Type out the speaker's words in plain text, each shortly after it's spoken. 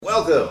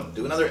Welcome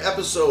to another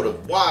episode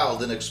of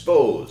Wild and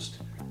Exposed,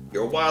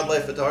 your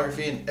wildlife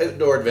photography and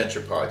outdoor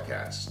adventure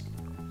podcast.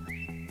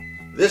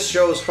 This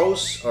show's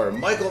hosts are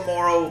Michael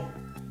Morrow,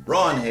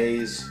 Ron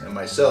Hayes, and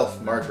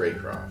myself, Mark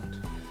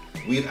Raycroft.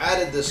 We've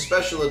added this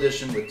special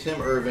edition with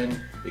Tim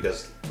Irvin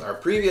because our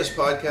previous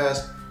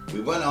podcast,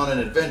 we went on an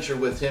adventure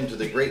with him to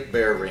the Great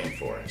Bear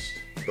Rainforest.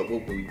 But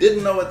what we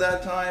didn't know at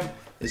that time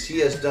is he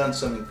has done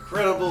some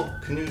incredible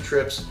canoe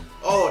trips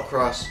all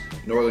across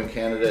northern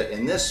Canada.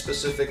 In this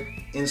specific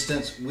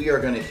instance, we are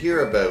going to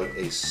hear about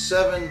a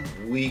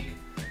 7-week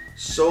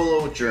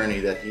solo journey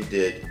that he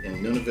did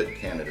in Nunavut,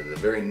 Canada, the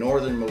very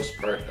northernmost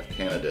part of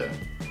Canada.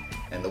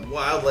 And the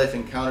wildlife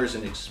encounters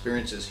and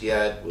experiences he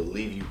had will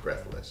leave you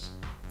breathless.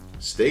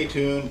 Stay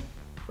tuned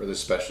for this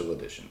special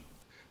edition.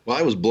 Well,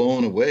 I was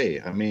blown away.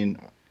 I mean,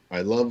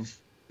 I love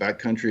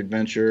backcountry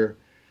adventure.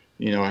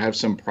 You know, I have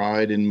some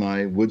pride in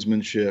my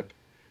woodsmanship.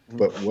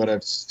 But what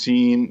I've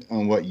seen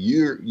on what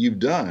you've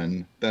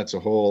done, that's a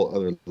whole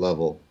other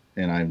level.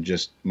 And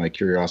my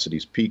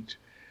curiosity's piqued.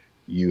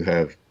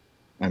 I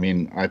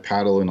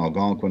paddle in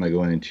Algonquin. I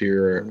go in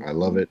interior. I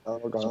love it.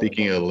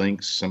 Speaking of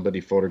lynx,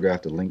 somebody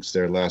photographed a lynx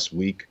there last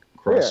week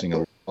crossing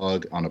a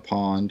log on a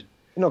pond.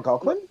 In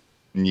Algonquin?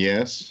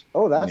 Yes.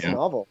 Oh, that's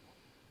novel.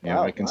 Yeah,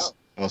 wow, I can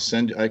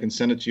send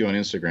it to you on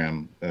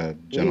Instagram,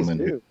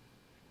 gentlemen.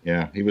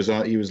 Yeah, he was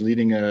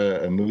leading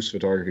a moose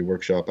photography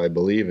workshop, I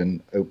believe,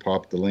 and out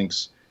popped the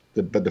lynx.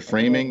 But the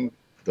framing,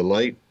 the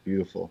light,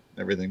 beautiful.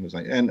 Everything was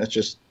and that's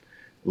just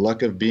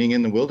luck of being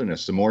in the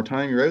wilderness. The more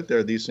time you're out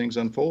there, these things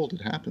unfold.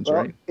 It happens,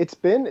 right? It's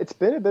been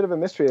a bit of a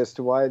mystery as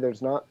to why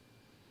there's not,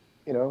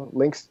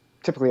 lynx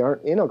typically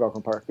aren't in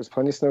Algonquin Park. There's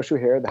plenty of snowshoe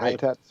hare. The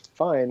habitat's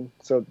fine,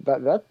 so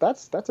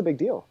that's a big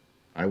deal.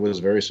 I was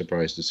very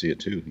surprised to see it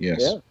too.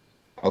 Yes. Yeah.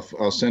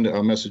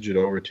 I'll message it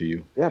over to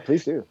you. Yeah,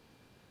 please do.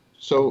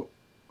 So,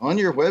 on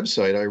your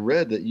website, I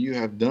read that you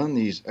have done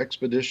these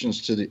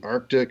expeditions to the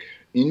Arctic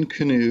in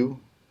canoe,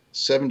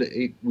 7 to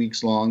 8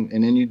 weeks long,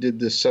 and then you did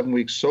this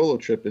 7-week solo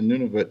trip in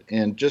Nunavut.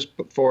 And just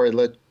before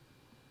I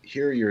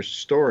hear your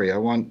story, I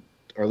want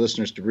our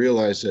listeners to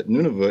realize that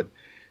Nunavut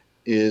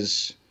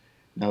it's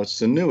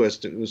the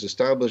newest. It was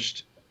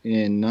established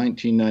in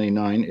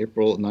 1999,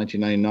 April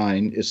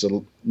 1999. It's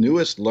the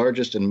newest,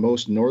 largest, and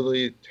most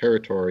northerly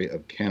territory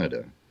of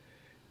Canada.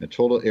 The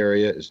total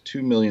area is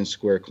 2 million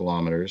square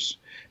kilometers,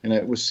 and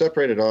it was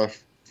separated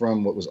off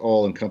from what was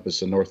all encompassed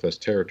the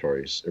Northwest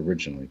Territories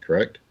originally,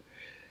 correct?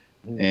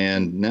 Mm-hmm.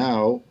 And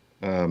now,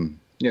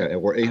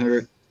 we're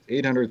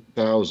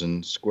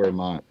 800,000 square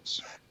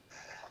miles.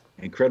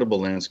 Incredible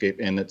landscape,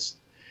 and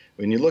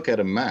when you look at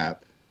a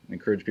map, I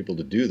encourage people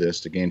to do this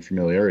to gain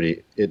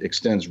familiarity. It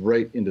extends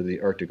right into the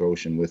Arctic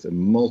Ocean with a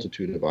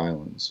multitude of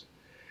islands.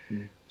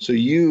 Mm-hmm. So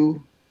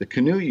the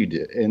canoe you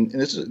did, and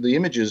this is the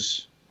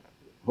images.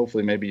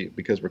 Hopefully, maybe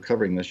because we're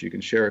covering this, you can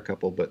share a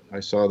couple, but I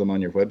saw them on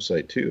your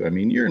website too. I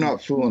mean, you're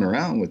not fooling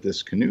around with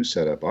this canoe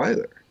setup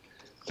either.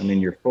 I mean,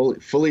 you're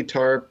fully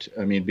tarped.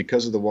 I mean,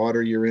 because of the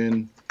water you're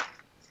in.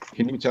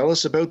 Can you tell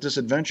us about this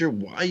adventure,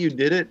 why you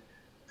did it?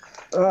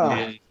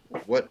 The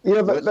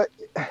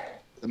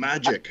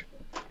magic?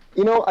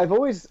 I've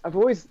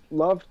always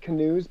loved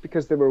canoes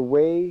because they were a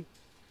way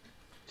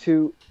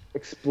to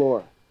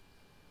explore.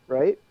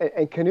 Right?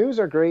 And canoes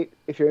are great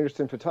if you're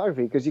interested in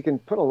photography because you can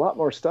put a lot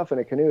more stuff in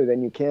a canoe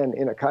than you can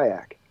in a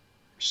kayak.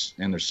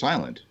 And they're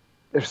silent.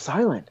 They're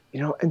silent,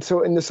 and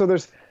so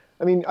there's,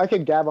 I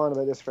could gab on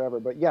about this forever,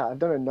 but yeah, I've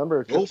done a number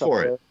of trips up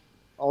there.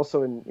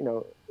 Also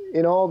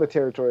in all the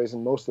territories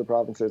and most of the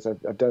provinces,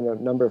 I've done a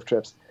number of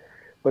trips.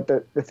 But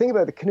the thing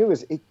about the canoe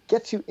is it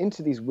gets you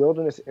into these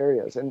wilderness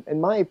areas. And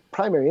my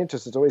primary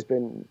interest has always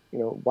been,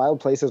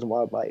 wild places and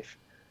wildlife.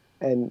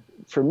 And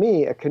for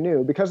me, a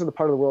canoe, because of the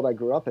part of the world I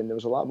grew up in, there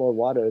was a lot more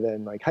water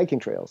than like hiking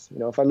trails.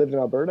 If I lived in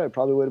Alberta, I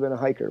probably would have been a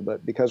hiker.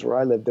 But because where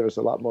I lived, there was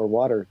a lot more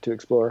water to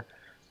explore.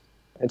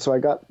 And so I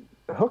got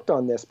hooked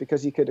on this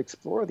because you could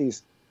explore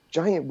these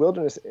giant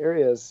wilderness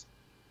areas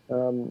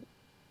and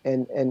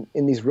in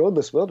these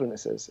roadless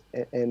wildernesses.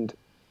 And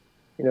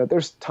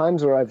there's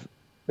times where I've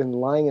been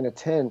lying in a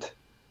tent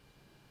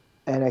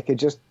and I could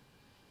just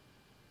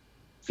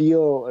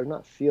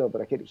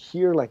but I could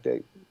hear like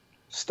the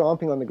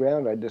stomping on the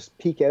ground. I'd just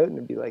peek out and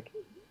it'd be like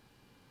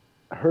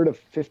a herd of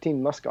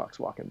 15 muskox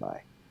walking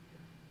by,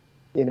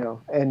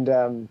 and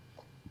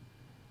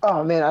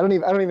oh man, I don't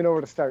even know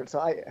where to start.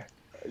 So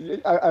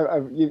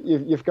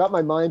you've got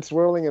my mind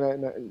swirling,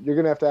 and you're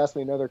gonna have to ask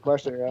me another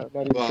question.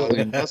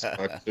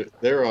 Muskox,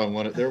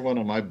 they're one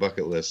of my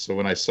bucket lists. So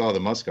when I saw the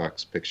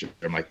muskox picture,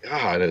 I'm like,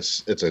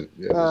 it's a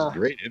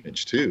great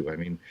image too. I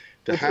mean,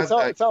 it's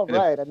all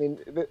right. I mean,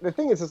 the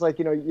thing is like,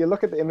 you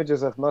look at the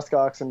images of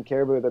muskox and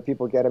caribou that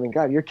people get. I mean,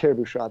 God, your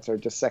caribou shots are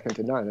just second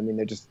to none. I mean,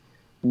 they're just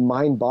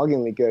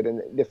mind-bogglingly good.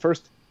 And the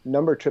first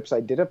number of trips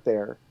I did up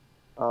there,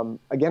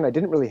 again, I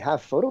didn't really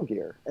have photo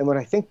gear. And when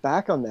I think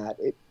back on that,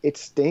 it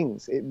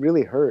stings. It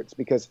really hurts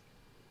because,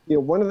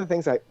 one of the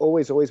things I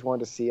always wanted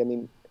to see, I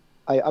mean,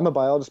 I'm a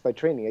biologist by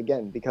training,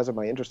 again, because of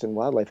my interest in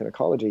wildlife and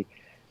ecology.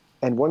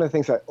 And one of the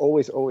things I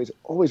always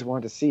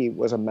wanted to see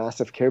was a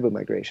massive caribou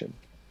migration.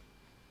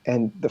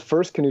 And the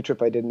first canoe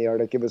trip I did in the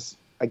Arctic, it was,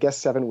 I guess,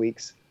 7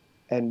 weeks.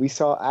 And we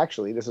saw,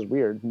 actually, this is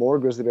weird, more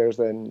grizzly bears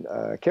than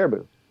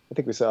caribou. I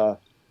think we saw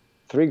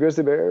 3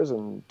 grizzly bears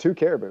and 2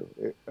 caribou.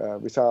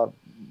 We saw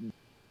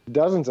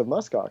dozens of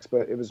muskox,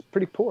 but it was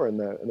pretty poor in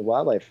the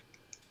wildlife,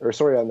 or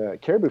sorry, on the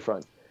caribou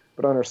front.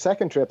 But on our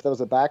second trip, that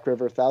was a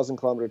backriver,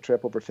 1,000-kilometer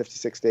trip over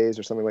 56 days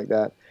or something like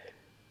that.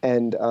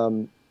 And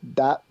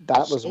that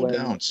was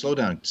when. Slow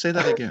down. Say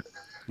that again.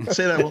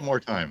 Say that one more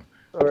time.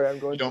 Sorry, I'm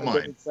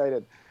getting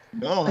excited.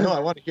 No, I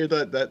want to hear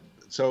that.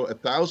 So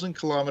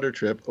 1,000-kilometer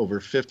trip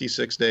over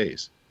 56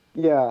 days.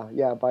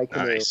 Yeah, by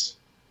canoe. Nice.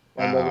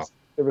 And Wow.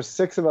 there were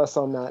 6 of us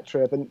on that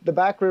trip, and the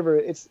back river,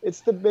 it's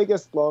the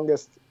biggest,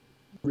 longest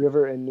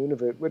river in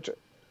Nunavut, which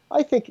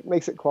I think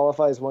makes it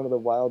qualify as one of the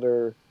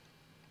wilder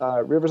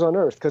rivers on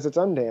Earth because it's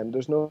undammed.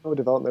 There's no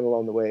development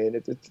along the way,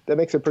 and that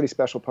makes it a pretty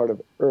special part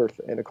of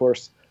Earth. And of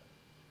course,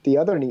 the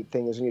other neat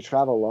thing is when you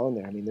travel along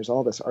there, I mean, there's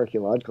all this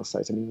archaeological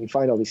sites. I mean, you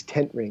find all these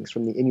tent rings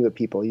from the Inuit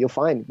people.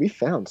 We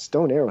found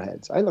stone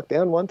arrowheads. I looked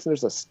down once and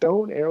there's a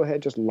stone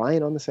arrowhead just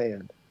lying on the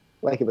sand,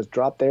 like it was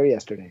dropped there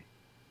yesterday.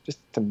 Just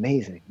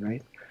amazing,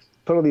 right?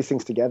 Put all these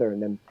things together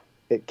and then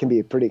it can be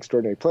a pretty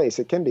extraordinary place.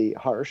 It can be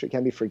harsh, it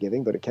can be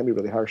forgiving, but it can be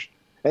really harsh.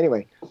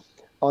 Anyway,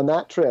 on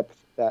that trip,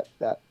 that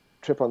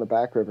trip on the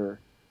back river,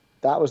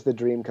 that was the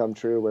dream come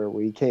true where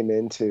we came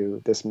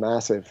into this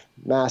massive,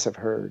 massive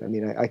herd. I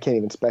mean, I can't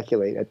even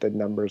speculate at the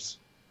numbers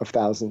of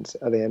thousands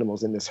of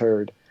animals in this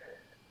herd.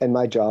 And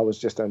my jaw was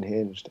just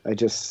unhinged. I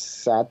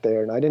just sat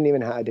there and I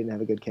didn't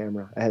have a good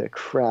camera. I had a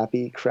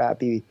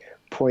crappy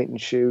point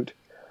and shoot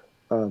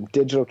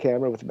digital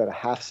camera with about a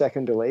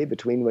half-second delay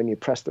between when you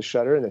press the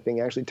shutter and the thing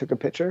actually took a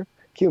picture.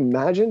 Can you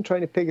imagine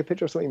trying to take a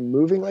picture of something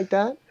moving like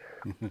that?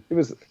 It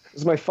was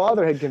my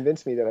father had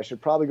convinced me that I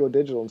should probably go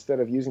digital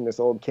instead of using this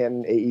old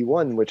Canon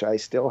AE1, which I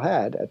still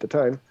had at the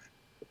time,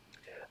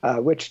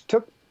 which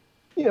took,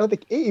 the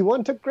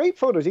AE1 took great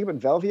photos. You can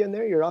put Velvia in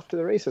there, you're off to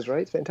the races, right?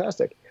 It's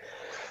fantastic.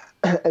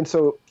 And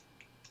so,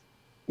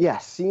 yeah,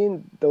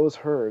 seeing those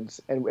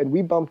herds, and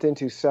we bumped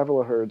into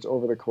several herds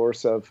over the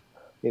course of,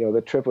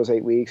 the trip was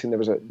 8 weeks, and there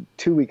was a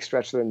 2-week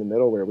stretch there in the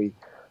middle where we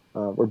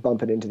were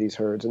bumping into these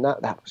herds, and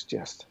that was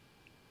just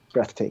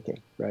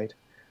breathtaking, right?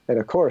 And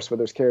of course, where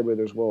there's caribou,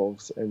 there's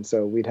wolves. And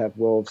so we'd have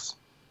wolves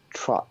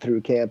trot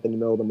through camp in the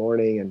middle of the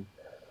morning and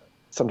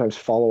sometimes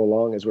follow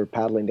along as we're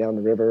paddling down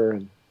the river,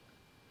 and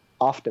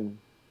often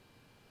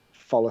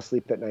fall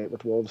asleep at night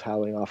with wolves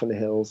howling off in the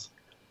hills.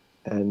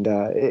 And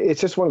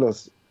it's just one of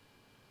those.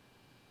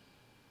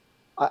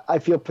 I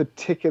feel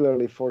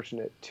particularly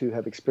fortunate to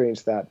have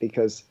experienced that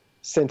because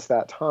since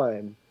that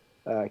time,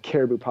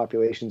 caribou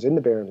populations in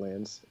the Barren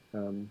Lands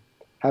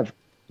have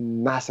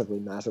massively,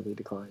 massively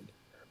declined.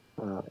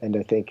 And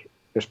I think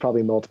there's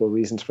probably multiple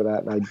reasons for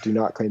that, and I do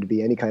not claim to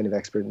be any kind of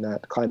expert in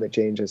that. Climate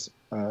change is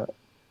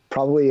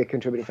probably a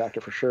contributing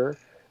factor for sure,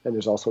 and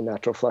there's also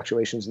natural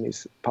fluctuations in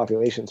these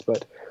populations.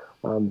 But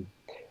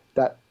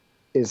that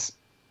is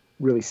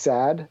really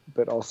sad,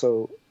 but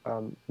also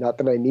not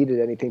that I needed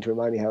anything to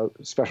remind me how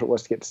special it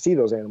was to get to see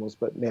those animals,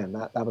 but man,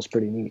 that was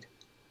pretty neat.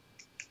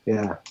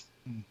 Yeah.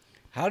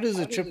 How does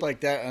a trip like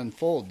that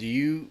unfold? Do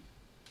you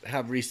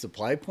have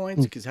resupply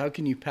points? Because how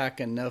can you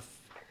pack enough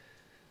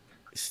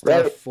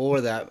stuff for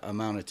that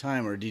amount of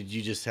time, or did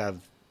you just have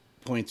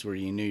points where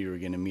you knew you were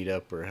going to meet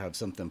up or have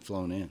something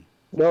flown in?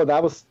 No,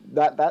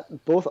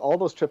 all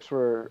those trips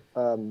were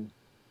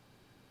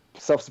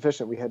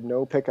self-sufficient. We had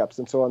no pickups,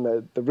 and so on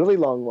the really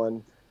long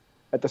one,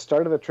 at the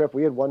start of the trip,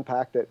 we had one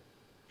pack that,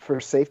 for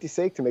safety's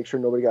sake, to make sure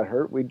nobody got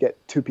hurt, we'd get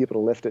 2 people to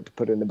lift it to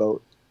put it in the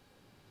boat,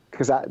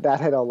 because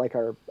that had all like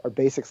our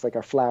basics, like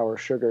our flour,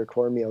 sugar,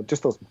 cornmeal,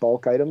 just those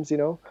bulk items,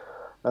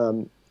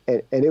 and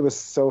it was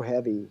so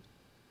heavy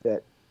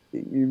that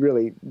you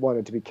really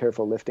wanted to be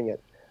careful lifting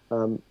it.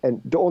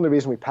 And the only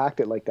reason we packed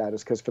it like that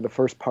is because for the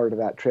first part of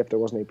that trip, there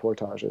wasn't any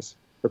portages,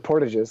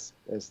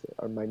 as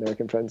my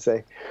American friends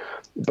say.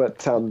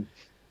 But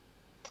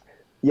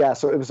yeah,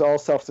 so it was all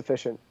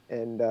self-sufficient,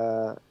 and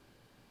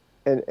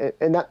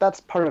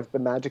that's part of the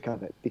magic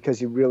of it, because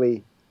you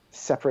really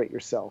separate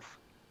yourself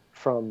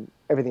from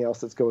everything else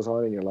that goes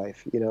on in your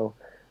life,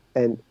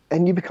 and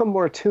you become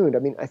more attuned. I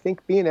mean, I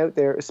think being out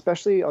there,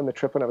 especially on the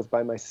trip when I was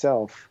by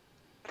myself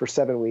for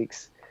 7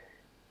 weeks,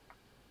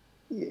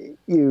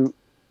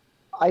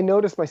 I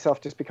noticed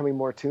myself just becoming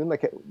more attuned,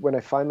 like when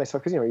I find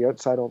myself, because you're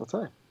outside all the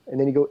time, and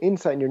then you go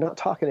inside and you're not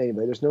talking to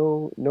anybody. There's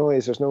no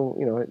noise. There's no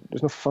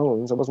there's no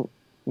phones. I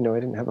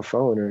didn't have a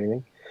phone or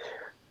anything,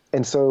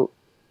 and so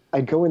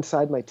I'd go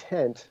inside my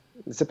tent,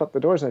 zip up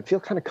the doors, and I'd feel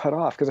kind of cut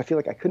off because I feel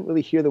like I couldn't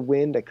really hear the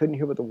wind. I couldn't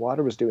hear what the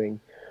water was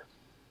doing,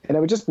 and I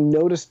would just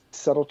notice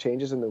subtle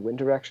changes in the wind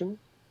direction,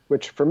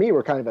 which for me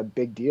were kind of a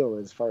big deal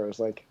as far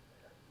as like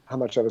how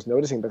much I was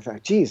noticing. But in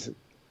fact, geez,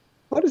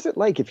 what is it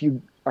like if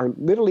you are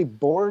literally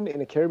born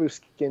in a caribou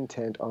skin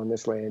tent on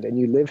this land and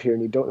you live here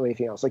and you don't know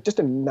anything else? Like, just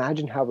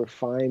imagine how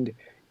refined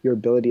your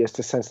ability is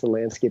to sense the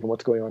landscape and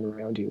what's going on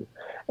around you.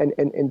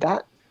 And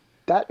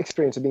that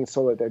experience of being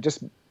solo there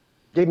just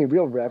gave me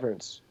real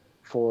reverence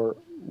for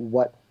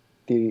what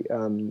the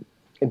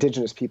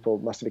indigenous people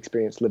must have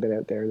experienced living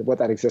out there, what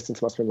that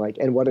existence must have been like,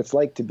 and what it's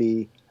like to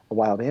be a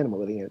wild animal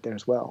living out there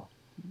as well.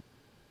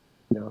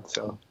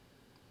 So.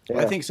 Yeah.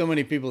 I think so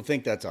many people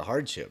think that's a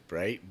hardship,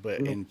 right?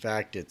 But in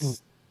fact,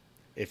 it's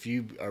if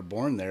you are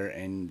born there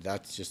and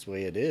that's just the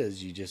way it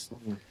is, you just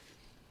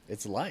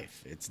it's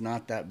life. It's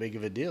not that big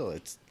of a deal.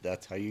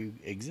 That's how you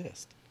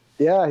exist.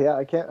 Yeah,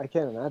 I can't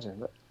imagine.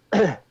 But,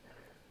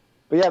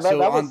 but yeah, that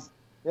was.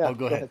 Yeah. Oh,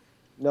 go ahead.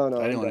 No,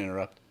 I didn't want to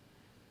interrupt.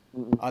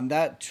 On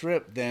that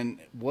trip, then,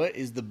 what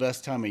is the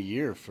best time of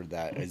year for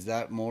that? Is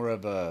that more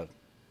of a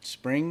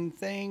spring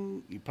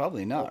thing?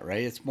 Probably not,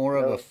 right? It's more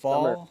of a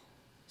fall,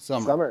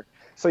 summer.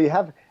 So you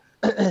have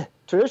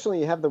traditionally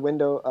you have the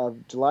window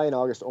of July and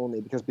August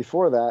only, because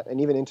before that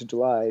and even into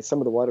July, some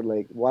of the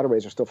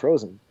waterways are still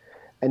frozen.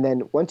 And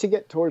then once you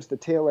get towards the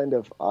tail end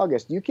of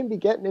August, you can be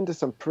getting into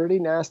some pretty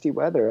nasty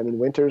weather. I mean,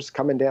 winter's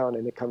coming down,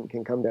 and it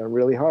can come down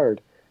really hard.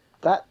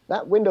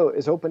 That window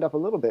is opened up a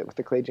little bit with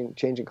the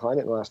changing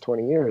climate in the last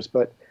 20 years.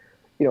 But,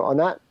 on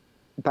that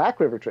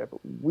backriver trip,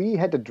 we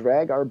had to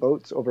drag our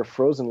boats over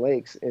frozen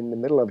lakes in the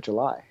middle of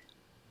July.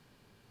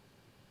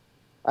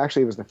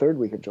 Actually, it was the third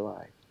week of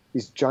July.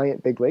 These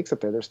giant big lakes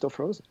up there, they're still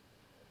frozen.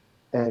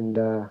 And,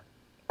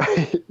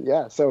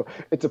 yeah, so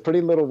it's a pretty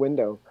little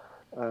window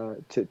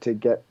to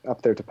get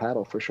up there to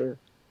paddle for sure.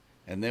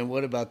 And then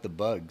what about the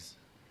bugs?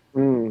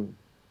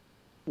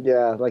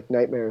 Yeah, like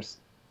nightmares.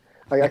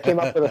 Like I came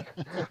up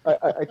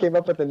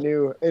with a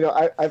new.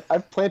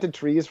 I've planted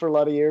trees for a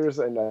lot of years,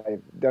 and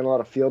I've done a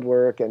lot of field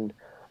work, and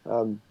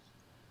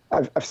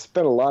I've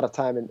spent a lot of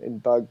time in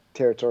bug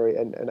territory,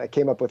 and I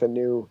came up with a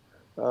new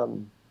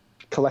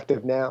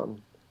collective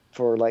noun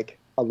for like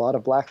a lot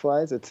of black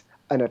flies. It's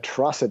an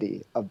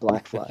atrocity of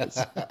black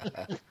flies,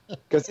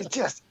 because it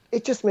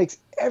just makes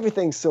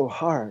everything so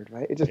hard,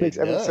 right? It just makes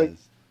everything.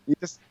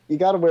 So you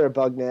got to wear a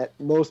bug net.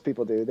 Most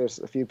people do. There's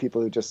a few people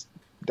who just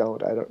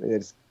don't. They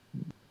just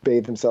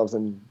bathe themselves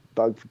in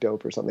bug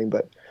dope or something.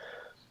 But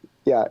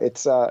yeah, it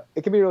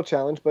can be a real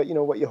challenge. But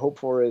what you hope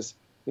for is,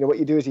 what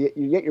you do is you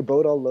get your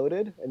boat all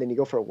loaded, and then you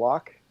go for a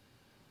walk,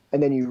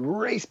 and then you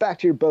race back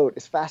to your boat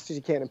as fast as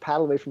you can and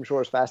paddle away from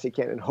shore as fast as you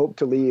can, and hope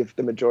to leave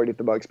the majority of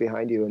the bugs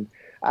behind you. And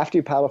after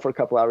you paddle for a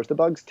couple hours, the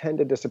bugs tend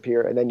to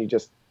disappear, and then you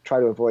just try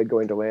to avoid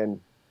going to land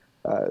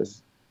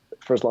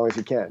for as long as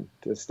you can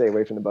to stay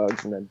away from the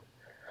bugs, and then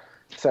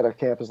set up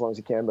camp as long as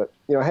you can. But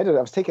I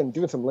was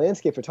doing some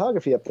landscape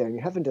photography up there, and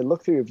you're having to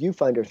look through your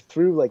viewfinder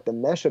through like the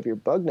mesh of your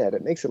bug net.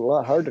 It makes it a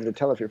lot harder to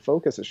tell if your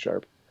focus is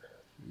sharp.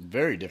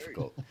 Very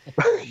difficult.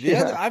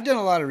 I've done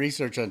a lot of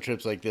research on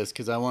trips like this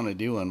because I want to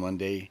do one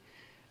day.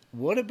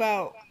 What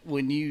about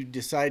when you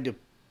decide to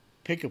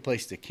pick a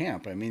place to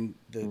camp? I mean,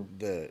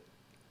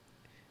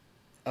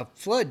 a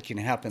flood can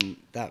happen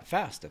that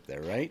fast up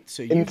there, right?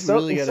 So you've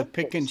really got to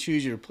pick and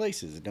choose your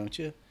places, don't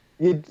you?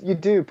 You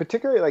do,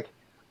 particularly like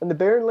in the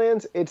Barren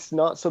Lands. It's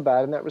not so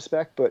bad in that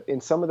respect, but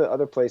in some of the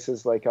other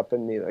places, like up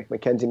in the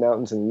Mackenzie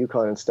Mountains and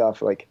Yukon and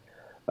stuff, like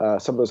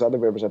some of those other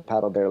rivers I've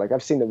paddled there, like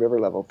I've seen the river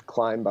level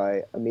climb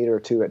by a meter or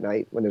two at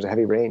night when there's a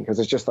heavy rain, because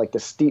it's just like the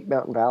steep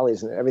mountain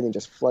valleys and everything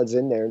just floods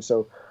in there. And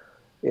so,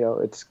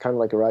 it's kind of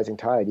like a rising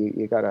tide.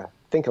 You got to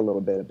think a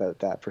little bit about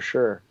that for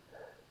sure.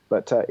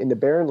 But in the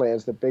Barren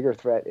Lands, the bigger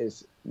threat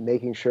is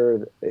making sure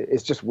that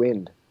it's just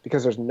wind,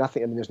 because there's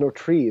nothing. I mean, there's no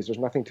trees. There's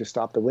nothing to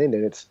stop the wind,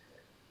 and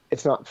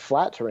it's not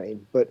flat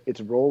terrain, but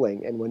it's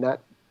rolling. And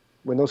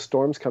when those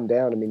storms come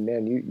down, I mean,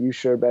 man, you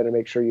sure better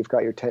make sure you've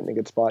got your tent in a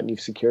good spot and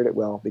you've secured it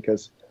well,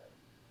 because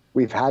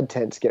we've had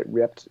tents get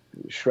ripped,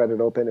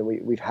 shredded open, and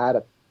we've had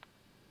a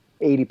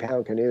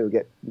 80-pound canoe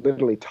get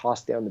literally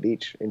tossed down the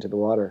beach into the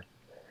water,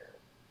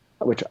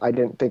 which I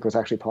didn't think was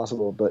actually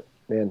possible. But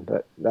man,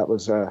 that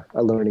was a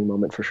learning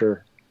moment for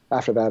sure.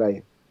 After that,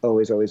 I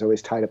always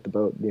tied up the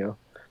boat.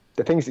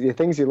 The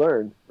things you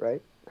learn,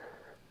 right?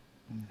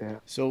 Yeah.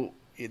 So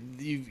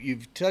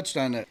you've touched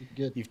on it.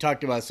 You've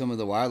talked about some of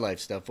the wildlife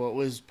stuff. What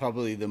was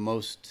probably the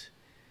most?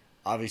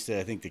 Obviously,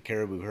 I think the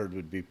caribou herd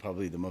would be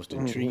probably the most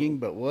intriguing.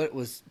 But what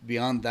was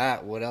beyond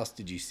that? What else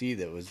did you see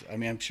that was? I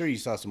mean, I'm sure you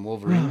saw some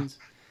wolverines.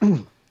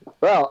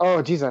 Well,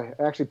 oh geez, I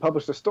actually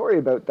published a story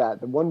about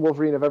that. The one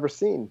wolverine I've ever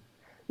seen.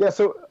 Yeah,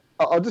 so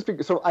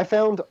so I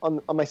found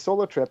on my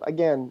solo trip,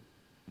 again,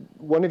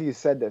 one of you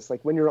said this, like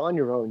when you're on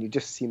your own, you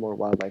just see more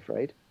wildlife,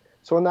 right?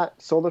 So on that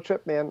solo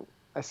trip, man,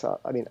 I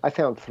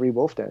found 3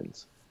 wolf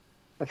dens.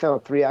 I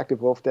found 3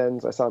 active wolf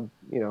dens. I saw,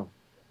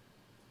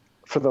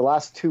 for the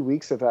last 2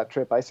 weeks of that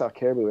trip, I saw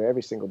caribou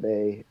every single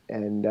day.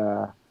 And,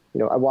 I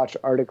watched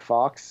Arctic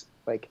fox,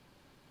 like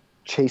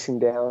chasing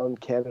down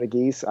Canada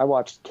geese. I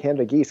watched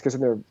Canada geese because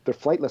in their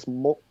flightless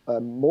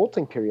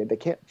molting period, they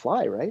can't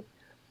fly, right?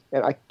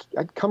 And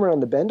I'd come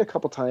around the bend a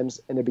couple times,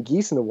 and there'd be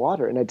geese in the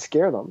water, and I'd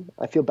scare them.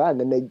 I feel bad.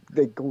 And then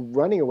they go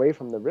running away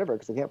from the river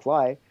because they can't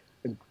fly.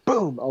 And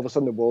boom, all of a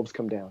sudden the wolves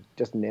come down,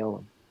 just nail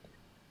them.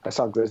 I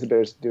saw grizzly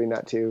bears doing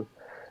that too.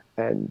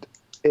 And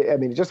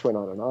it just went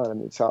on and on. I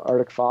mean, saw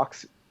Arctic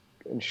fox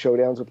and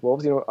showdowns with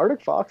wolves.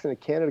 Arctic fox and a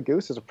Canada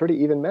goose is a pretty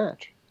even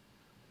match.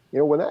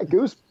 When that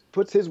goose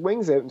puts his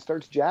wings out and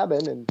starts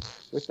jabbing, and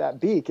with that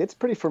beak, it's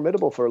pretty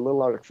formidable for a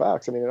little Arctic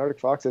fox. I mean, an Arctic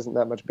fox isn't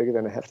that much bigger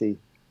than a hefty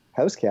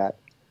house cat,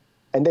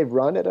 and they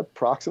run at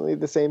approximately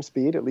the same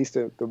speed, at least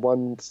the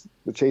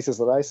chases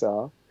that I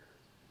saw.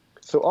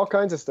 So all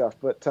kinds of stuff,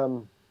 but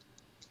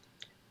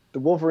the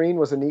wolverine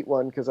was a neat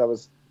one because I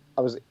was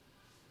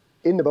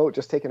in the boat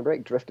just taking a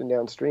break, drifting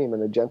downstream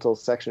in a gentle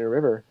section of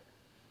river,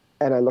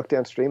 and I looked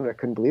downstream and I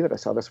couldn't believe it. I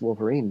saw this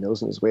wolverine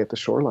nosing his way up the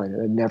shoreline,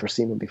 and I'd never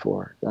seen him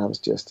before. And I'm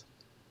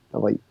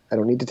like, I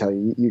don't need to tell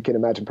you. You can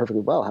imagine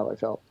perfectly well how I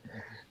felt.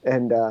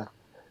 And I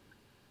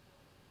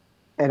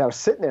was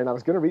sitting there, and I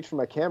was going to reach for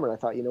my camera, and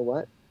I thought, you know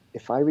what?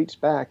 If I reach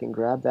back and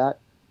grab that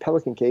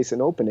pelican case and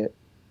open it,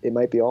 it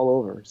might be all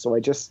over. So I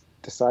just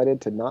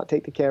decided to not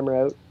take the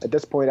camera out. At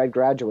this point, I'd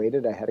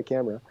graduated. I had a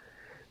camera.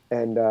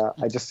 And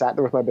I just sat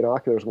there with my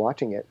binoculars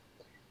watching it.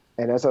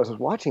 And as I was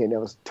watching it, I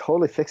was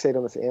totally fixated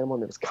on this animal,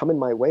 and it was coming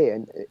my way.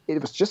 And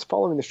it was just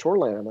following the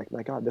shoreline. I'm like,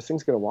 my God, this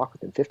thing's going to walk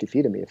within 50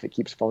 feet of me if it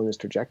keeps following this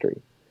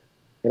trajectory.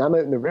 And I'm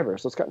out in the river,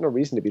 so it's got no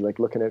reason to be like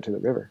looking out to the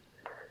river.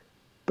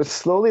 But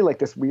slowly, like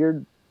this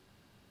weird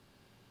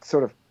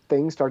sort of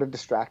thing started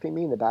distracting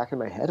me in the back of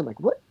my head. I'm like,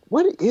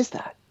 what is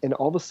that? And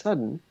all of a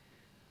sudden,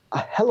 a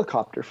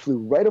helicopter flew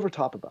right over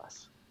top of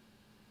us.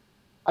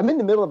 I'm in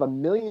the middle of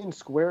 1 million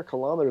square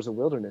kilometers of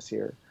wilderness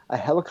here. A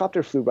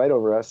helicopter flew right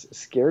over us,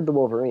 scared the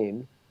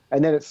wolverine,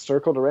 and then it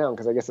circled around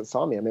because I guess it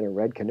saw me. I'm in a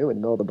red canoe in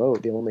the middle of the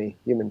boat, the only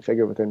human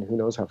figure within who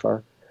knows how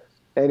far.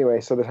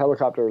 Anyway, so the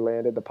helicopter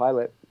landed. The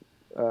pilot,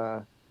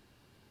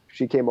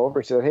 she came over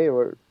and she said, "Hey,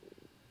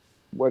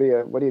 what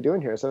are you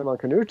doing here?" I said, "I'm on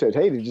canoe trip."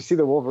 "Hey, did you see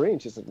the wolverine?"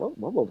 She said, "What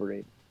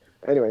Wolverine?"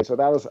 Anyway, so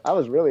I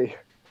was really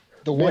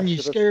the one you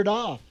scared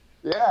off.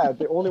 Yeah,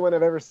 the only one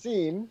I've ever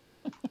seen.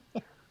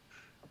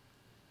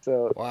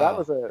 So wow. That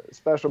was a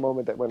special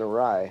moment that went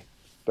awry.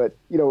 But,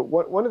 you know,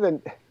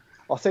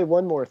 I'll say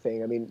one more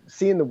thing. I mean,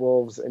 seeing the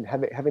wolves and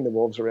having the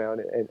wolves around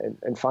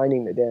and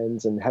finding the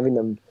dens and having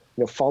them,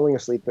 you know, falling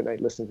asleep at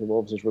night listening to the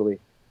wolves is really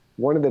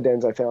one of the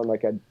dens I found.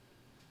 Like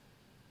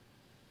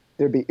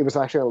it was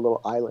actually on a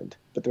little island,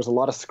 but there's a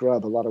lot of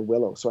scrub, a lot of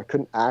willow, so I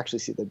couldn't actually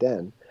see the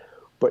den.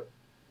 But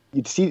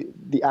you'd see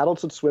the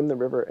adults would swim the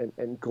river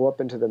and go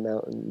up into the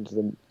mountains,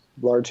 the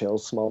large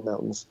hills, small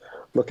mountains,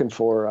 looking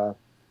for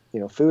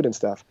food and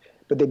stuff,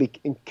 but they'd be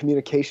in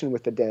communication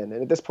with the den.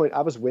 And at this point,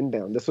 I was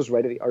windbound. This was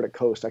right at the Arctic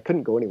coast. I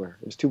couldn't go anywhere.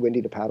 It was too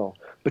windy to paddle.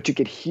 But you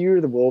could hear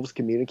the wolves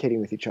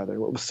communicating with each other.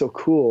 What was so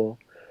cool,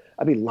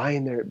 I'd be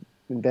lying there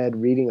in bed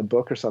reading a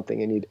book or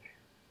something, and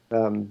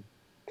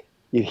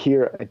you'd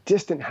hear a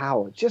distant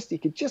howl. You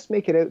could just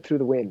make it out through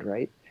the wind,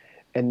 right?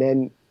 And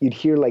then you'd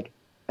hear like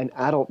an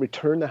adult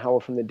return the howl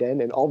from the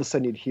den, and all of a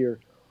sudden you'd hear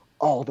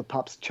all the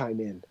pups chime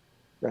in,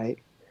 right?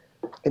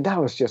 And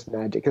that was just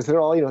magic because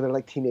they're all, they're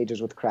like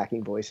teenagers with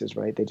cracking voices,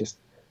 right? They just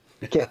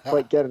can't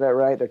quite get it out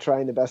right. They're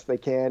trying the best they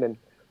can. And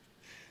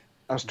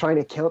I was trying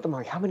to count them.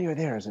 Like, how many are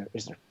there? Is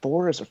there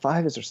 4? Is there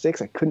 5? Is there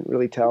 6? I couldn't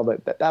really tell,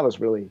 but that was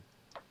really,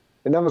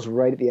 and that was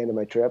right at the end of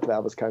my trip.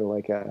 That was kind of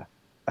like a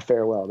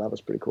farewell. That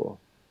was pretty cool.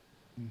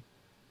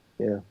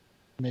 Yeah.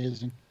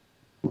 Amazing.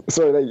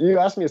 So you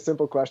asked me a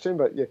simple question,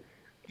 but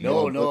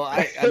No.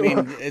 I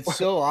mean, it's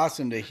so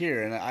awesome to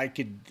hear, and I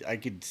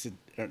could sit.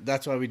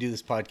 That's why we do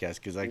this podcast,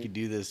 because I could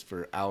do this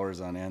for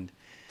hours on end.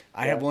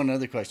 I have one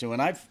other question. When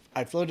I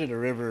floated a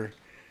river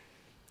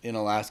in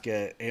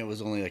Alaska, it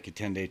was only like a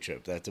 10-day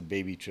trip. That's a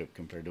baby trip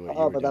compared to what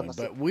you were doing.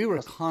 But we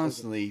were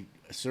constantly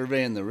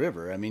surveying the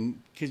river. I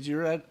mean, because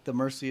you're at the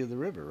mercy of the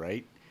river,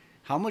 right?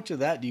 How much of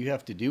that do you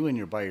have to do when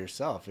you're by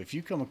yourself? If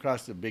you come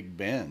across a big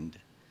bend,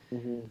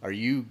 are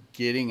you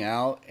getting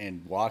out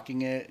and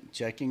walking it,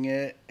 checking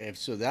it? If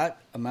so,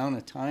 that amount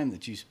of time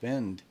that you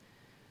spend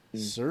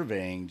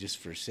surveying just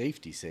for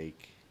safety's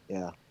sake,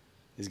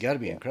 has got to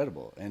be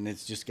incredible. And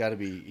it's just got to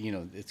be,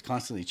 it's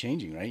constantly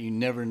changing, right? You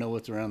never know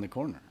what's around the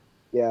corner.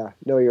 Yeah,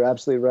 no, you're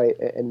absolutely right.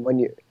 And when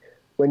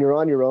you're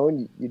on your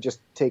own, you just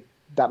take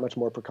that much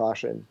more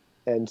precaution.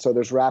 And so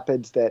there's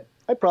rapids that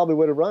I probably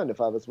would have run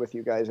if I was with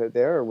you guys out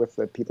there or with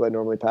the people I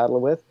normally paddle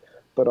with.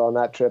 But on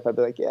that trip, I'd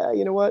be like, yeah,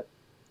 you know what?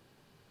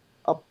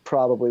 I'll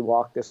probably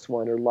walk this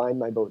one or line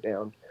my boat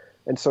down.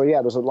 And so,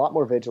 there's a lot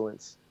more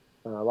vigilance,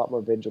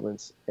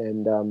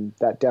 And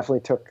that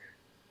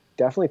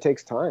definitely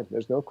takes time.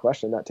 There's no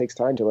question. That takes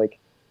time to like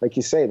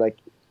you say, like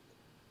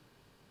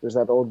there's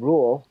that old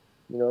rule,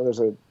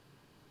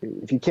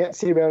 if you can't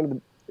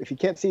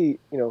see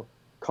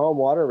calm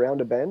water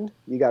around a bend,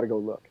 you got to go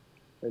look.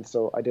 And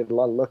so I did a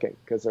lot of looking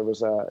because there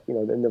was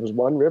then there was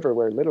one river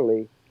where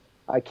literally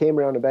I came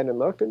around a bend and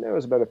looked, and there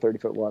was about a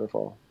 30-foot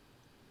waterfall.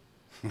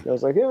 And I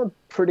was like, I'm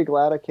pretty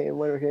glad I came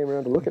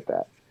around to look at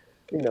that,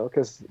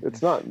 because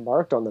it's not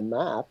marked on the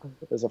map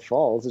as a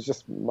falls. It's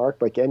just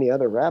marked like any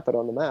other rapid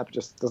on the map. It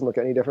just doesn't look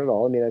any different at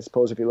all. I mean, I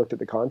suppose if you looked at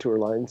the contour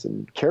lines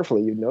and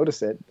carefully, you'd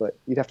notice it, but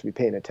you'd have to be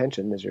paying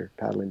attention as you're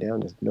paddling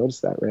down to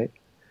notice that, right?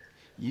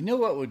 You know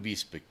what would be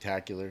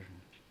spectacular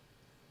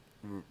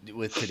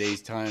with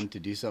today's time to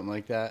do something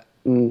like that?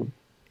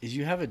 Is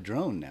you have a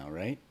drone now,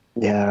 right?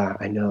 Yeah,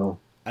 I know.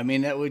 I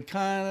mean, that would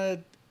kind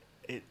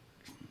of,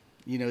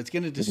 it's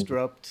going to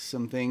disrupt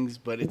some things,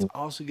 but it's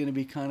also going to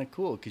be kind of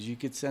cool because you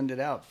could send it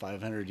out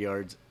 500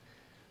 yards,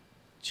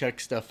 check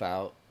stuff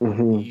out.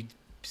 You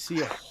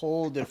see a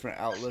whole different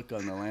outlook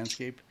on the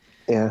landscape.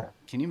 Yeah.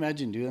 Can you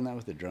imagine doing that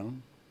with a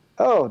drone?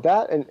 Oh,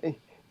 that, and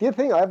the other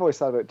thing I've always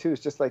thought about too is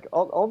just like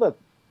all the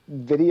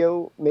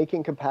video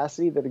making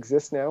capacity that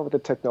exists now with the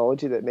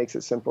technology that makes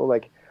it simple.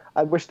 Like,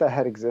 I wish that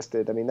had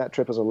existed. I mean, that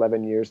trip was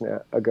 11 years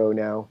ago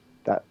now,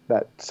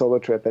 that solo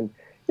trip. And,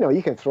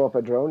 you can throw up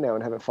a drone now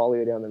and have it follow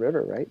you down the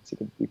river, right? So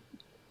you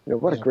can,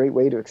 what a great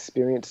way to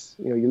experience,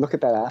 you look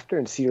at that after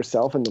and see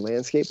yourself in the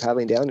landscape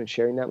paddling down and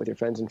sharing that with your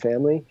friends and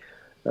family.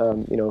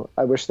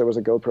 I wish there was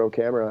a GoPro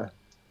camera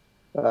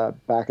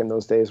back in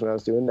those days when I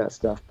was doing that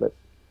stuff, but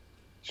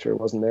sure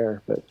wasn't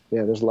there. But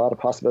yeah, there's a lot of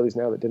possibilities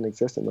now that didn't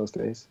exist in those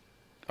days.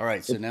 All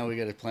right, so now we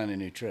got to plan a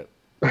new trip.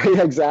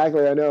 Yeah,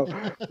 exactly. I know.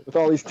 With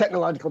all these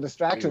technological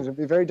distractions, it'd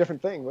be a very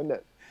different thing, wouldn't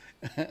it?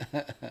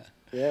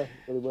 Yeah,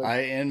 really would.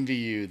 I envy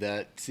you.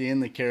 That seeing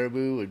the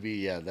caribou would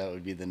be, that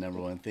would be the number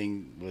one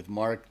thing. With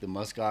Mark, the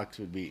muskox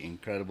would be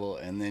incredible,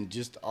 and then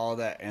just all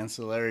that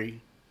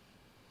ancillary,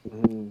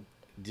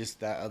 just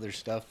that other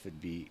stuff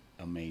would be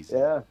amazing.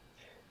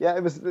 Yeah.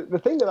 It was the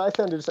thing that I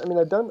found.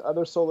 I've done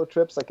other solo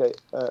trips. Like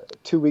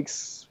 2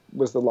 weeks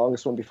was the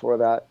longest one before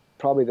that.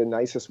 Probably the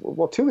nicest.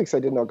 Well, 2 weeks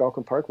I did in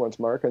Algonquin Park once,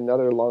 Mark.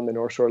 Another along the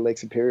North Shore of Lake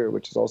Superior,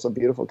 which is also a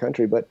beautiful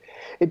country. But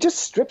it just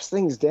strips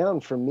things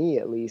down for me,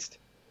 at least.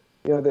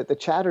 The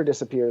chatter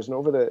disappears, and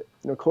over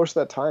the course of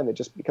that time, it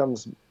just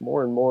becomes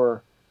more and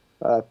more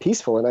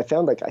peaceful. And I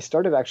found like I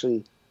started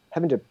actually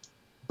having to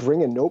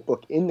bring a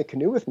notebook in the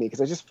canoe with me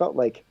because I just felt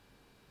like,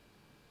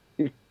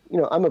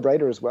 I'm a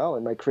writer as well,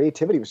 and my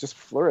creativity was just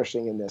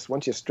flourishing in this.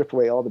 Once you strip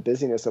away all the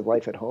busyness of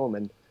life at home,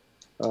 and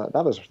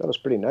that was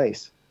pretty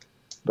nice.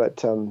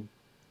 But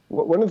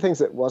one of the things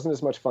that wasn't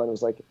as much fun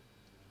was like,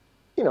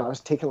 I was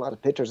taking a lot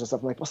of pictures and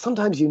stuff. I'm like, well,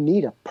 sometimes you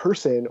need a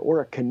person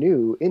or a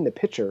canoe in the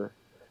picture.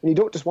 And you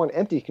don't just want an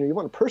empty canoe, you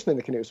want a person in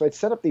the canoe. So I'd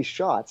set up these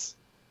shots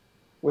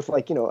with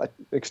like, an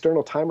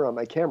external timer on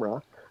my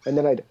camera. And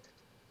then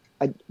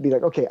I'd be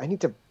like, okay, I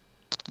need to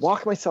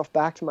walk myself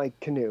back to my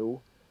canoe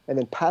and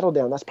then paddle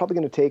down. That's probably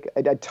going to take,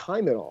 I'd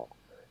time it all.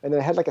 And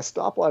then I had like a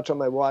stopwatch on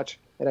my watch,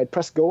 and I'd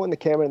press go on the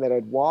camera, and then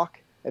I'd walk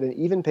at an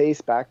even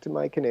pace back to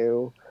my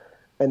canoe.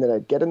 And then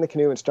I'd get in the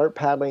canoe and start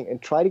paddling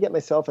and try to get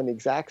myself in the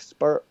exact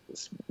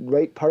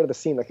right part of the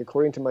scene, like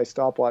according to my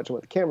stopwatch and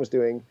what the camera's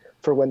doing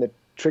for when the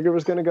trigger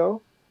was going to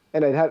go.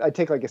 And I'd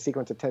take like a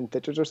sequence of 10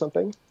 pictures or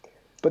something.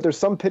 But there's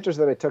some pictures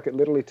that I took, it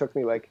literally took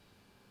me like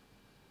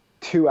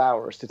 2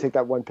 hours to take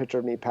that one picture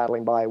of me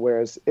paddling by.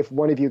 Whereas if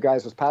one of you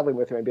guys was paddling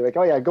with me, I'd be like,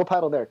 oh yeah, go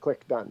paddle there,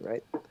 click, done,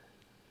 right?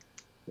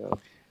 So.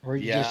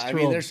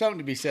 There's something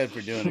to be said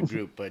for doing a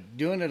group, but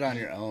doing it on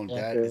your own,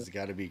 that has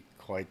got to be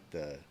quite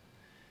the...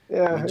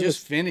 Yeah,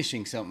 just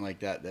finishing something like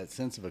that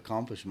sense of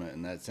accomplishment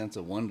and that sense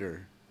of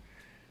wonder.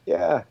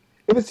 Yeah,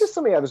 it was just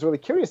something I was really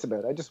curious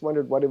about. I just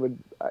wondered what it would.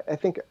 I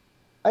think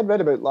I'd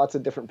read about lots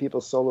of different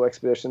people's solo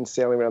expeditions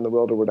sailing around the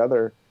world or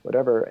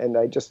whatever, and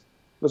I just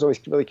was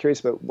always really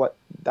curious about what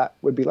that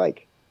would be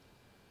like.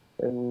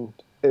 And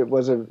it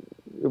was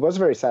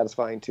very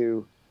satisfying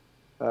to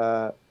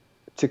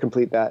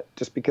complete that,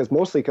 just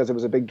mostly because it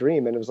was a big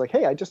dream, and it was like,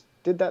 hey, I just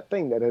did that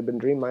thing that had been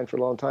dream mine for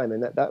a long time,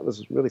 and that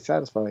was really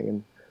satisfying.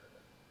 And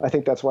I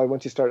think that's why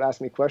once you start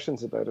asking me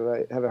questions about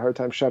it, I have a hard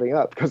time shutting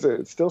up because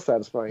it's still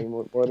satisfying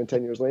more than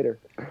 10 years later.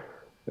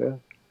 Yeah.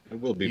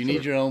 It will be. You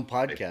need your own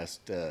podcast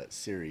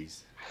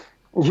series.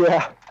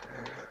 Yeah.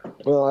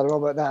 Well, I don't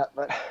know about that,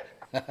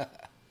 but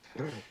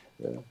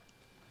yeah.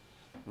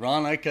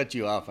 Ron, I cut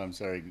you off. I'm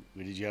sorry.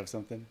 Did you have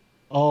something?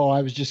 Oh,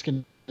 I was just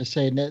going to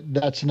say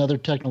that's another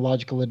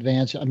technological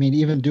advance. I mean,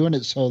 even doing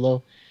it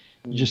solo,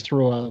 you just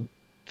throw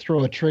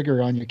a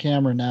trigger on your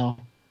camera now.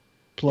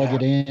 Plug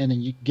it in,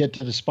 and you get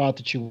to the spot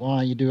that you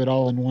want. You do it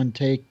all in one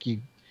take. You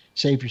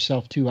save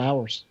yourself 2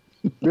 hours.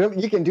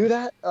 Really? You can do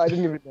that? I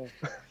didn't even know.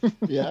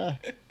 Yeah.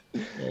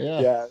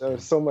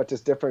 There's so much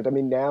is different. I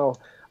mean, now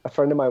a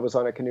friend of mine was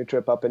on a canoe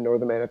trip up in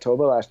northern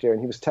Manitoba last year,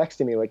 and he was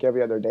texting me like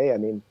every other day. I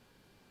mean,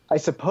 I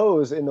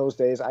suppose in those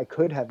days I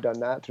could have done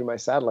that through my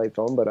satellite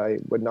phone, but I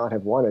would not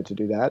have wanted to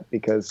do that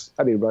because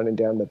I'd be running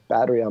down the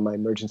battery on my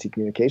emergency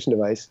communication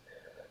device,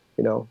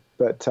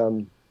 But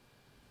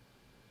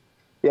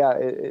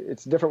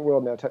it's a different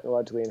world now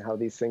technologically and how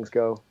these things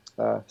go.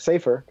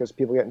 Safer because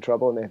people get in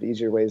trouble and they have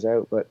easier ways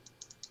out, but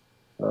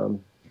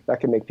that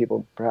can make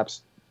people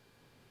perhaps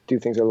do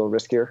things a little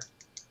riskier.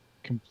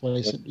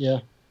 Complacent, yeah.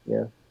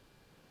 Yeah,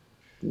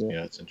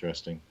 it's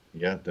interesting.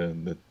 Yeah,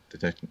 the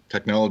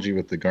technology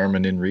with the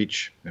Garmin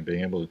InReach and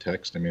being able to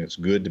text. I mean, it's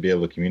good to be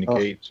able to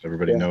communicate so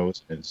everybody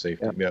knows, and it's safe.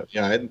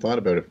 Yeah, I hadn't thought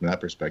about it from that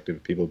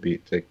perspective. People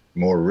take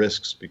more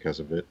risks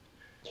because of it.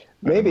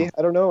 Maybe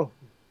I don't know.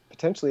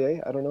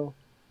 Potentially, I don't know.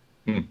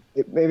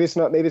 Maybe it's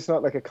not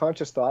like a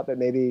conscious thought, but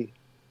maybe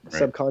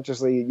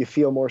subconsciously you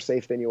feel more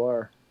safe than you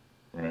are.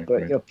 Right.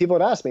 But people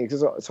would ask me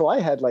so I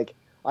had like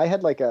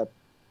a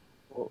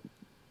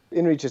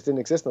InReach just didn't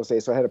exist in those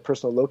days, so I had a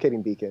personal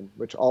locating beacon,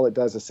 which all it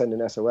does is send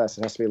an SOS.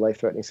 It has to be a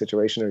life-threatening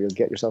situation, or you'll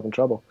get yourself in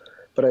trouble.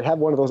 but I'd have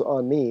one of those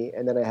on me,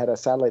 and then I had a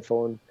satellite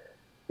phone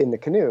in the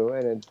canoe,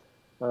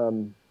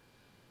 um,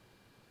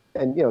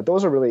 and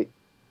those are really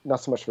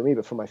not so much for me,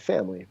 but for my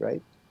family,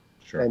 right?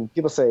 Sure. And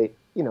people say,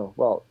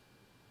 well,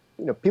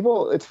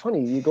 people. It's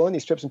funny. You go on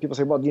these trips, and people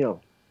say, well,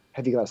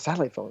 have you got a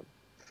satellite phone?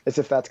 As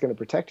if that's going to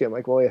protect you. I'm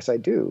like, well, yes, I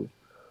do,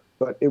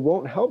 but it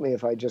won't help me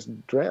if I just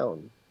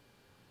drown,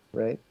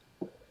 right?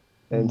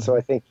 And so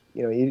I think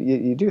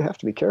you do have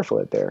to be careful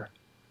out there,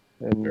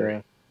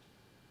 and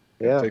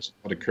It takes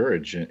a lot of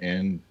courage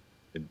and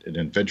an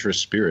adventurous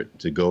spirit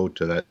to go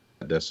to that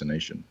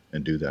destination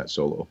and do that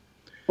solo.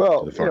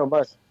 Well,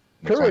 Mark,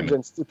 courage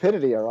and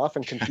stupidity are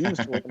often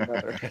confused with one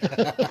another.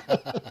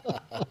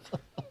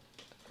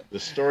 The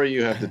story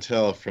you have to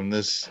tell from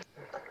this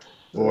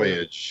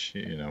voyage,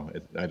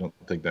 I don't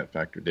think that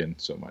factored in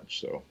so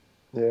much. So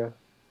yeah.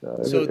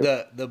 So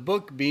the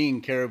book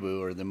being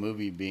Caribou, or the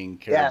movie being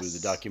Caribou, the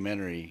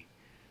documentary,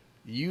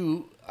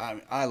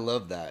 I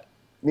love that.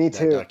 Me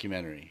too. That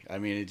documentary. I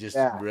mean, it just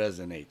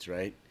resonates,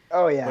 right?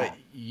 Oh yeah. But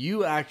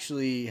you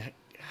actually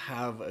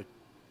have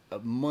a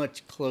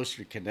much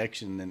closer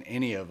connection than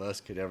any of us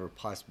could ever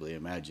possibly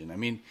imagine. I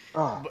mean,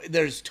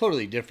 there's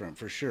totally different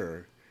for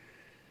sure,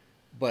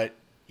 but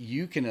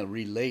you can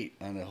relate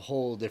on a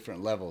whole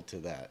different level to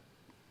that.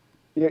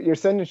 You're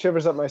sending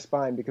shivers up my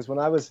spine, because when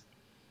I was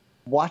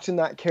watching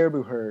that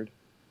caribou herd,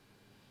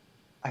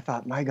 I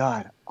thought, my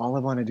God, all I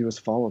want to do is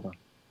follow them.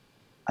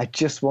 I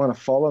just want to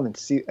follow them and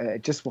see. I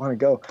just want to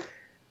go.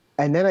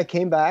 And then I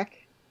came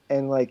back,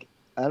 and I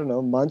don't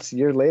know,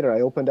 years later,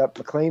 I opened up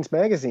Maclean's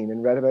magazine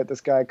and read about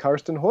this guy,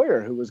 Karsten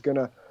Hoyer, who was going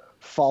to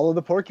follow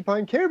the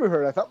porcupine caribou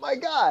herd. I thought, my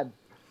God,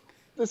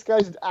 this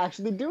guy's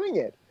actually doing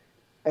it.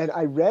 And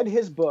I read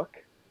his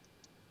book,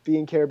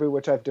 Being Caribou,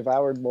 which I've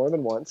devoured more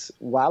than once,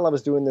 while I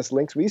was doing this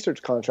Lynx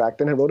research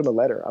contract. And I wrote him a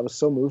letter. I was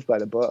so moved by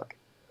the book.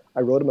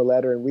 I wrote him a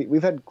letter, and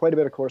we've had quite a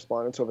bit of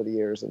correspondence over the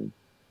years. And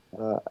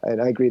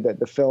I agree that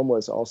the film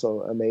was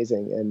also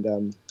amazing.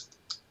 And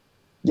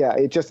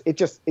it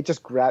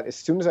just grabbed. As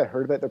soon as I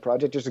heard about the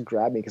project, it just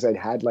grabbed me, because I'd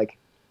had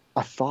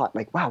a thought,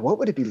 wow, what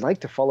would it be like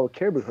to follow a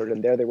caribou herd?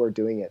 And there they were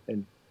doing it.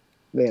 And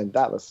man,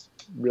 that was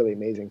really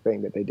amazing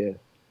thing that they did.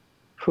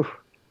 Whew.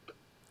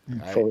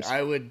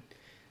 I would.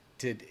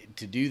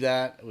 To do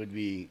that would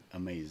be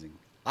amazing.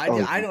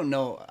 I don't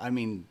know. I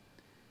mean,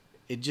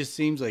 it just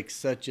seems like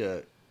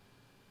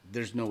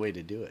there's no way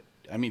to do it.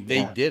 I mean,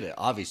 they did it.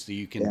 Obviously,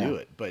 you can do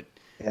it, but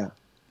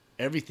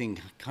everything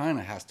kind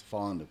of has to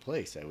fall into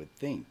place, I would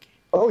think.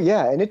 Oh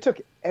yeah, and it took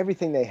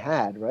everything they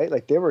had,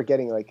 right? They were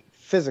getting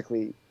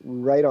physically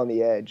right on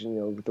the edge,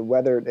 and with the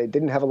weather, they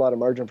didn't have a lot of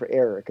margin for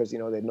error, because they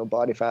had no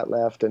body fat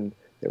left, and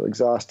they were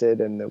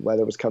exhausted, and the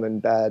weather was coming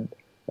bad,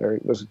 or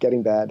it was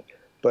getting bad.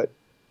 But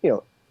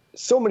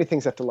so many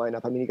things have to line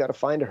up. I mean, you got to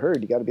find a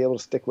herd. You got to be able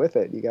to stick with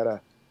it. You got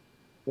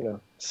to,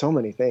 so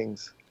many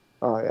things.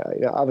 Oh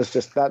yeah. I was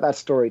just that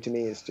story to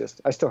me is just.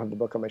 I still have the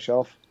book on my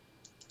shelf.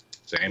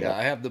 Same. Yeah,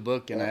 I have the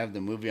book and I have the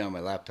movie on my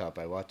laptop.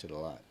 I watch it a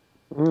lot.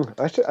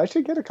 I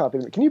should get a copy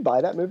of it. Can you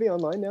buy that movie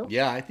online now?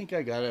 Yeah, I think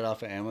I got it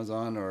off of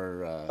Amazon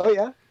or. Oh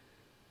yeah.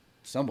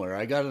 Somewhere.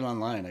 I got it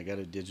online. I got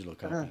a digital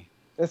copy.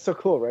 That's so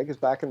cool, right? Because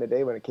back in the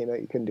day when it came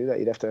out, you couldn't do that.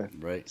 You'd have to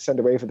send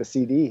away for the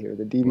CD or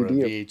the DVD or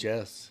a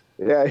VHS.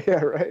 Yeah,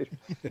 right.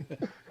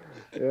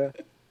 Yeah.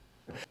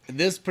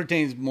 This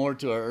pertains more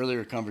to our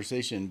earlier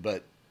conversation,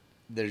 but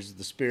there's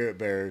the spirit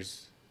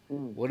bears.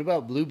 What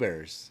about blue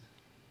bears?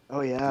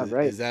 Oh yeah,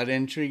 right. Is that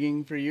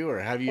intriguing for you, or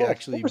have you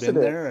actually been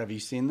there? Have you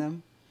seen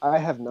them? I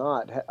have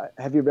not.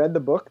 Have you read the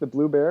book, The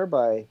Blue Bear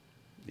by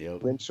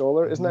Lynn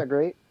Scholler? Isn't that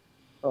great?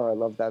 Oh, I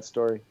love that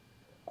story.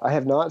 I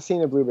have not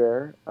seen a blue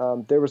bear.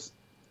 There was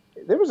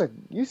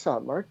you saw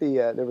it, Mark.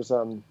 There was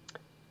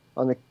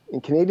in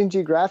Canadian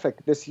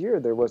Geographic this year,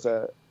 there was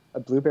a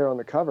blue bear on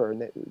the cover,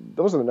 and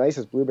those are the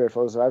nicest blue bear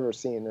photos I've ever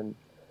seen.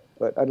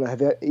 But I don't know,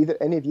 have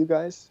any of you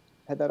guys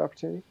had that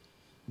opportunity?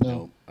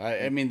 No.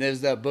 I mean,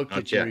 there's that book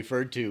that you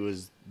referred to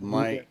was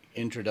my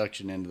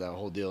introduction into that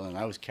whole deal, and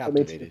I was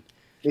captivated.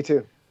 Me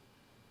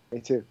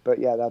too. But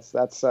yeah,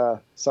 that's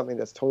something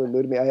that's totally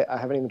new to me. I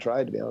haven't even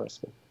tried, to be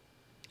honest.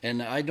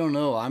 And I don't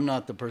know. I'm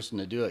not the person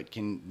to do it.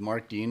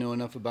 Mark, do you know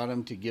enough about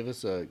him to give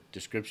us a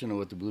description of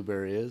what the blue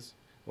bear is?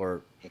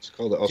 Or it's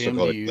called a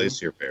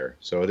glacier bear.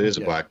 So it is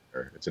a black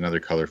bear. It's another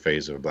color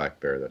phase of a black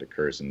bear that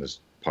occurs in this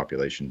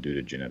population due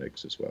to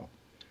genetics as well.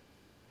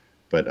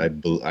 But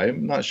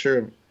I'm not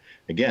sure.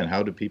 Again,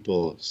 how do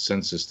people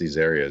census these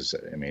areas?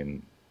 I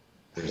mean,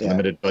 there's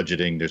limited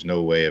budgeting. There's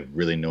no way of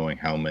really knowing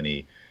how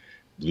many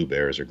blue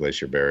bears or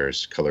glacier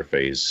bears color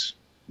phase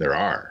there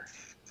are.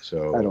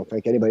 So I don't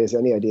think anybody has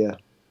any idea.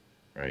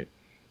 Right.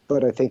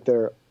 But I think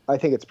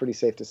it's pretty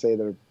safe to say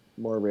they're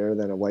more rare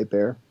than a white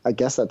bear. I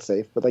guess that's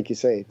safe, but like you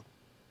say,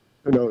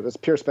 who knows? It's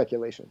pure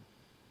speculation.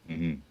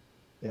 Mm-hmm.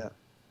 Yeah,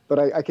 but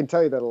I can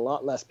tell you that a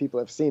lot less people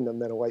have seen them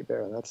than a white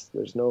bear. That's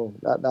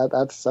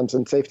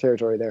some safe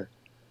territory there.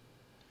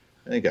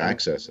 I think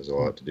access has a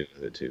lot to do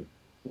with it too.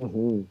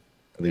 Mm-hmm.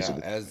 At least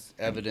as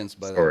evidenced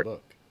by the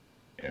book.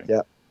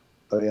 Yeah.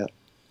 Oh yeah.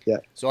 Yeah.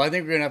 So I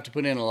think we're gonna have to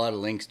put in a lot of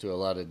links to a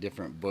lot of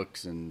different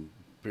books and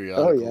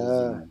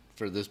periodicals and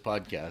for this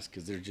podcast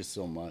because there's just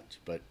so much.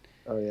 But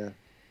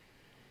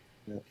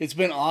it's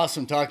been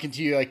awesome talking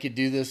to you. I could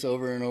do this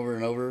over and over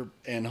and over,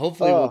 and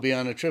hopefully we'll be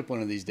on a trip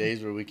one of these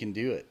days where we can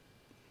do it.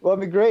 Well,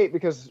 it'd be great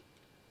because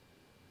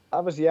I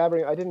was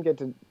yabbering. I didn't get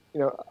to,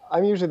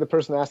 I'm usually the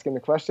person asking the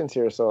questions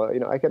here, so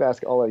I could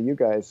ask all of you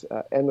guys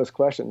endless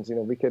questions.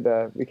 We could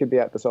be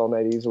at this all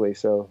night easily.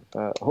 So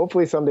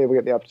hopefully someday we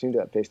get the opportunity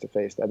to do that face to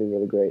face. That'd be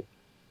really great.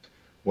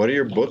 What are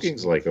your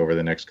bookings like over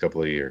the next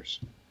couple of years?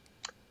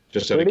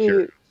 Just out of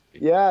curiosity.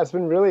 Yeah, it's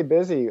been really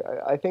busy.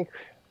 I think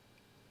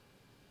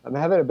I'm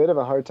having a bit of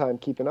a hard time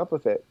keeping up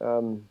with it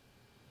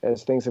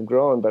as things have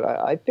grown. But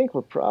I think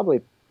we're probably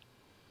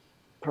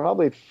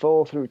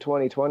full through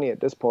 2020 at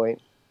this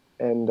point,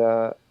 and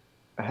I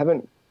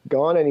haven't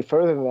gone any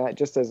further than that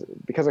just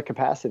because of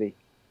capacity.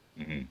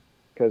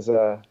 Because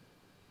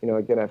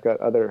again, I've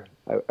got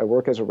I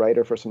work as a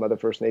writer for some other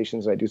First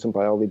Nations. I do some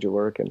biology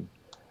work and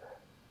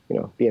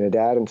being a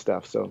dad and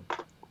stuff. So,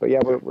 but yeah,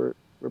 we're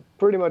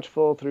pretty much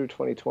full through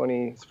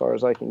 2020 as far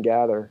as I can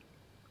gather.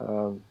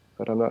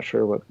 But I'm not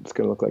sure what it's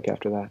going to look like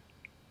after that.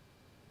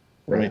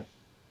 Right.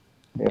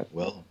 Yeah.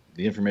 Well,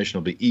 the information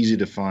will be easy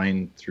to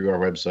find through our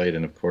website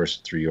and, of course,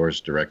 through yours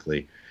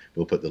directly.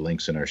 We'll put the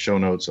links in our show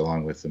notes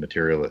along with the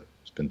material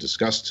that's been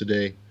discussed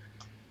today.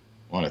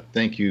 I want to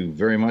thank you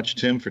very much,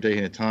 Tim, for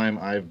taking the time.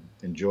 I've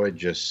enjoyed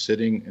just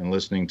sitting and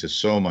listening to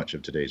so much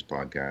of today's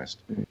podcast.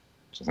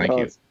 So thank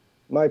you.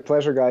 My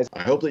pleasure, guys.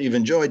 I hope that you've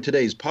enjoyed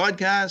today's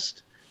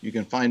podcast. You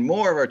can find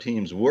more of our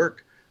team's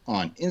work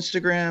on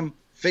Instagram,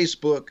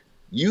 Facebook,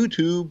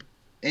 YouTube,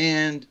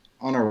 and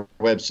on our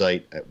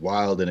website at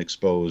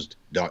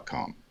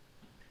wildandexposed.com.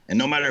 And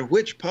no matter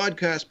which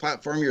podcast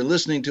platform you're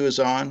listening to us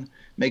on,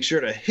 make sure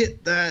to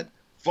hit that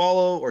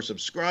follow or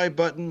subscribe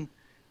button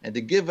and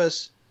to give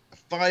us a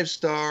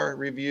 5-star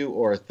review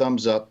or a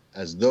thumbs up,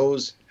 as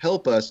those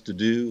help us to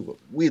do what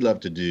we love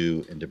to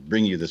do and to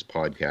bring you this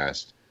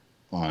podcast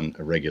on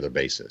a regular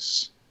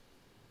basis.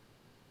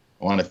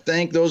 I want to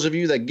thank those of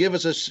you that give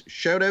us a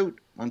shout out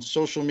on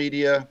social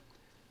media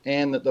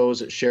and those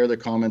that share their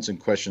comments and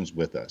questions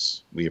with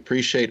us. We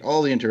appreciate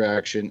all the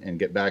interaction and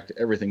get back to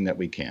everything that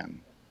we can.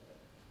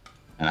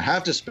 And I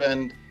have to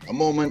spend a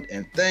moment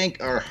and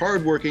thank our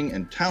hardworking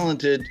and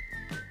talented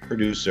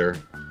producer,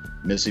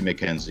 Missy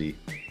McKenzie,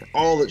 for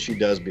all that she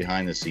does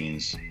behind the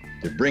scenes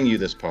to bring you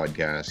this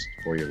podcast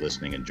for your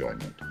listening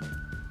enjoyment.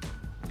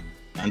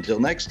 Until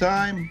next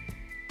time,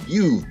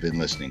 you've been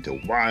listening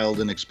to Wild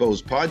and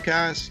Exposed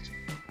Podcast.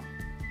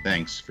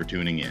 Thanks for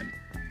tuning in.